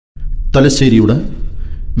തലശ്ശേരിയുടെ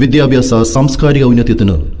വിദ്യാഭ്യാസ സാംസ്കാരിക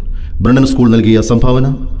ഔന്നത്യത്തിന് Brennen school നൽകിയ സംഭാവന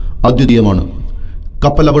അദ്വിതീയമാണ്.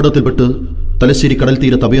 കപ്പൽ അപകടത്തിൽപ്പെട്ട് തലശ്ശേരി കടൽ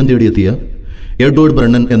തീരത്ത് അഭയം തേടിയെത്തിയ എഡ്വേർഡ്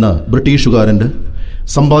ബ്രണ്ണൻ എന്ന ബ്രിട്ടീഷുകാരൻ്റെ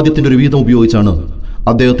സമ്പാദ്യത്തിൻ്റെ ഒരു വീതം ഉപയോഗിച്ചാണ്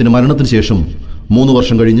അദ്ദേഹത്തിന് മരണത്തിന് ശേഷം 3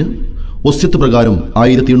 വർഷം കഴിഞ്ഞ് ഒസ്യത്ത് പ്രകാരം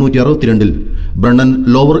 1862 ബ്രണ്ണൻ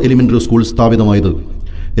ലോവർ എലിമെൻ്ററി സ്കൂൾ സ്ഥാപിതമായത്.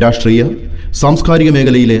 രാഷ്ട്രീയ സാംസ്കാരിക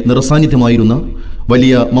മേഖലയിലെ നിറസാന്നിധ്യമായിരുന്ന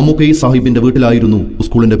വലിയ മമ്മൂക്കൈ സാഹിബിൻ്റെ വീട്ടിലായിരുന്നു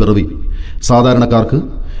സ്കൂളിൻ്റെ പിറവി. സാധാരണക്കാർക്ക്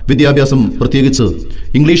വിദ്യാഭ്യാസം, പ്രത്യേകിച്ച്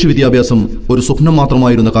ഇംഗ്ലീഷ് വിദ്യാഭ്യാസം ഒരു സ്വപ്നം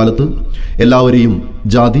മാത്രമായിരുന്ന കാലത്ത് എല്ലാവരെയും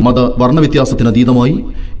ജാതി മത വർണ്ണവ്യത്യാസത്തിനതീതമായി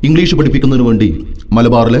ഇംഗ്ലീഷ് പഠിപ്പിക്കുന്നതിനു വേണ്ടി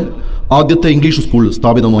മലബാറിലെ ആദ്യത്തെ English school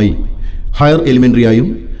സ്ഥാപിതമായി. Higher എലിമെൻ്ററിയായും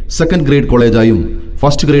second grade കോളേജായും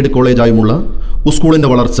first grade കോളേജായുമുള്ള സ്കൂളിൻ്റെ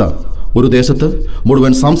വളർച്ച ഒരു ദേശത്ത്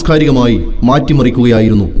മുഴുവൻ സാംസ്കാരികമായി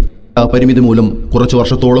മാറ്റിമറിക്കുകയായിരുന്നു. പരിമിതി മൂലം കുറച്ചു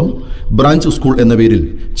വർഷത്തോളം ബ്രാഞ്ച് സ്കൂൾ എന്ന പേരിൽ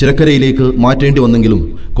ചിരക്കരയിലേക്ക് മാറ്റേണ്ടി വന്നെങ്കിലും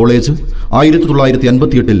കോളേജ്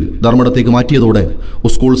 1958 ധർമ്മടത്തേക്ക് മാറ്റിയതോടെ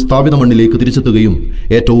സ്കൂൾ സ്ഥാപിത മണ്ണിലേക്ക് തിരിച്ചെത്തുകയും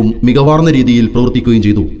ഏറ്റവും മികവാർന്ന രീതിയിൽ പ്രവർത്തിക്കുകയും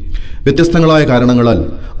ചെയ്തു. വ്യത്യസ്തങ്ങളായ കാരണങ്ങളാൽ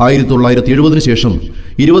 1970 ശേഷം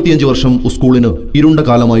 25 വർഷം സ്കൂളിന് ഇരുണ്ട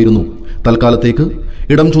കാലമായിരുന്നു. തൽക്കാലത്തേക്ക്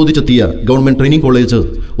ഇടം ചോദിച്ചെത്തിയ ഗവൺമെന്റ് ട്രെയിനിംഗ് കോളേജ്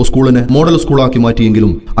സ്കൂളിനെ മോഡൽ സ്കൂളാക്കി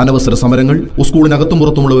മാറ്റിയെങ്കിലും അനവസര സമരങ്ങൾ, സ്കൂളിനകത്തും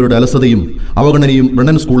പുറത്തുമുള്ളവരുടെ അലസതയും അവഗണനയും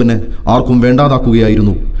ബ്രണ്ണൻ സ്കൂളിനെ ആർക്കും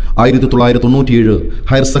വേണ്ടാതാക്കുകയായിരുന്നു. 1997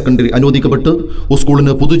 ഹയർ സെക്കൻഡറി അനുവദിക്കപ്പെട്ട്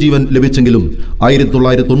സ്കൂളിന് പുതുജീവൻ ലഭിച്ചെങ്കിലും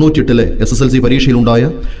 1998 SSLC പരീക്ഷയിലുണ്ടായ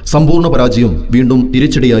സമ്പൂർണ്ണ പരാജയം വീണ്ടും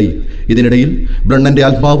തിരിച്ചടിയായി. ഇതിനിടയിൽ ബ്രണ്ണന്റെ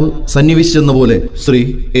ആത്മാവ് സന്നിവേശിച്ചെന്ന പോലെ ശ്രീ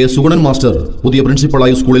എ സുഗുണൻ മാസ്റ്റർ പുതിയ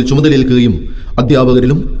പ്രിൻസിപ്പളായി സ്കൂളിൽ ചുമതലയേൽക്കുകയും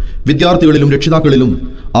അധ്യാപകരിലും വിദ്യാർത്ഥികളിലും രക്ഷിതാക്കളിലും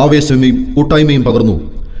ആവേശവും കൂട്ടായ്മയും പകർന്നു.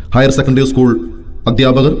 ഹയർ സെക്കൻഡറി സ്കൂൾ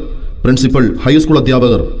അധ്യാപകർ, പ്രിൻസിപ്പൽ, ഹൈസ്കൂൾ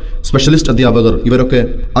അധ്യാപകർ, സ്പെഷ്യലിസ്റ്റ് അധ്യാപകർ ഇവരൊക്കെ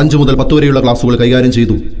 5 മുതൽ 10 വരെയുള്ള ക്ലാസുകൾ കൈകാര്യം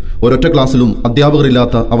ചെയ്തു. ഒരൊറ്റ ക്ലാസ്സിലും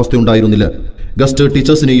അധ്യാപകരില്ലാത്ത അവസ്ഥയുണ്ടായിരുന്നില്ല. ഗസ്റ്റ്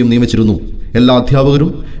ടീച്ചേഴ്സിനെയും നിയമിച്ചിരുന്നു. എല്ലാ അധ്യാപകരും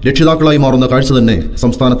രക്ഷിതാക്കളായി മാറുന്ന കാഴ്ച തന്നെ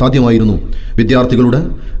സംസ്ഥാനത്താദ്യമായിരുന്നു. വിദ്യാർത്ഥികളുടെ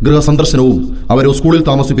ഗൃഹസന്ദർശനവും അവരെ സ്കൂളിൽ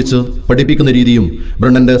താമസിപ്പിച്ച് പഠിപ്പിക്കുന്ന രീതിയും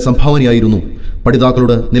ബ്രണ്ണന്റെ സംഭാവനയായിരുന്നു.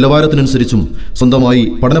 പഠിതാക്കളുടെ നിലവാരത്തിനനുസരിച്ചും സ്വന്തമായി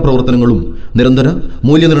പഠന പ്രവർത്തനങ്ങളും നിരന്തര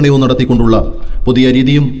മൂല്യനിർണ്ണയവും നടത്തിക്കൊണ്ടുള്ള പുതിയ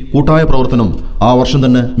രീതിയും കൂട്ടായ പ്രവർത്തനം ആ വർഷം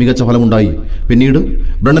തന്നെ മികച്ച ഫലമുണ്ടായി. പിന്നീട്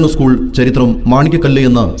ബ്രണ്ണൻ സ്കൂൾ ചരിത്രം മാണിക്യക്കല്ല്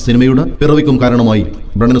എന്ന സിനിമയുടെ പിറവിക്കും കാരണമായി.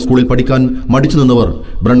 ബ്രണ്ണൻ സ്കൂളിൽ പഠിക്കാൻ മടിച്ചു നിന്നവർ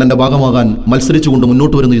ബ്രണ്ണന്റെ ഭാഗമാകാൻ മത്സരിച്ചുകൊണ്ട്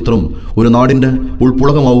മുന്നോട്ട് വരുന്ന ചിത്രം ഒരു നാടിന്റെ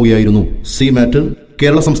ഉൾപ്പുളകമാവുകയായിരുന്നു. മാറ്റ്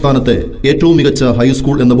കേരള സംസ്ഥാനത്തെ ഏറ്റവും മികച്ച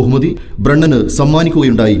ഹൈസ്കൂൾ എന്ന ബഹുമതി ബ്രണ്ണന്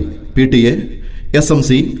സമ്മാനിക്കുകയുണ്ടായി. PTA,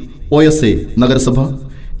 SMC, OSA, നഗരസഭ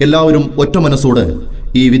എല്ലാവരും ഒറ്റ മനസ്സോടെ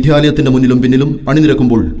ഈ വിദ്യാലയത്തിന്റെ മുന്നിലും പിന്നിലും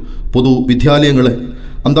അണിനിരക്കുമ്പോൾ പൊതുവിദ്യാലയങ്ങളെ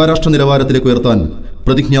അന്താരാഷ്ട്ര നിലവാരത്തിലേക്ക് ഉയർത്താൻ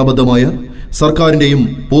പ്രതിജ്ഞാബദ്ധമായ സർക്കാരിൻ്റെയും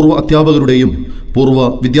പൂർവ്വ അധ്യാപകരുടെയും പൂർവ്വ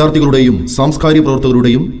വിദ്യാർത്ഥികളുടെയും സാംസ്കാരിക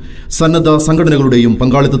പ്രവർത്തകരുടെയും സന്നദ്ധ സംഘടനകളുടെയും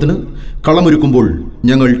പങ്കാളിത്തത്തിന് കളമൊരുക്കുമ്പോൾ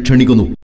ഞങ്ങൾ ക്ഷണിക്കുന്നു.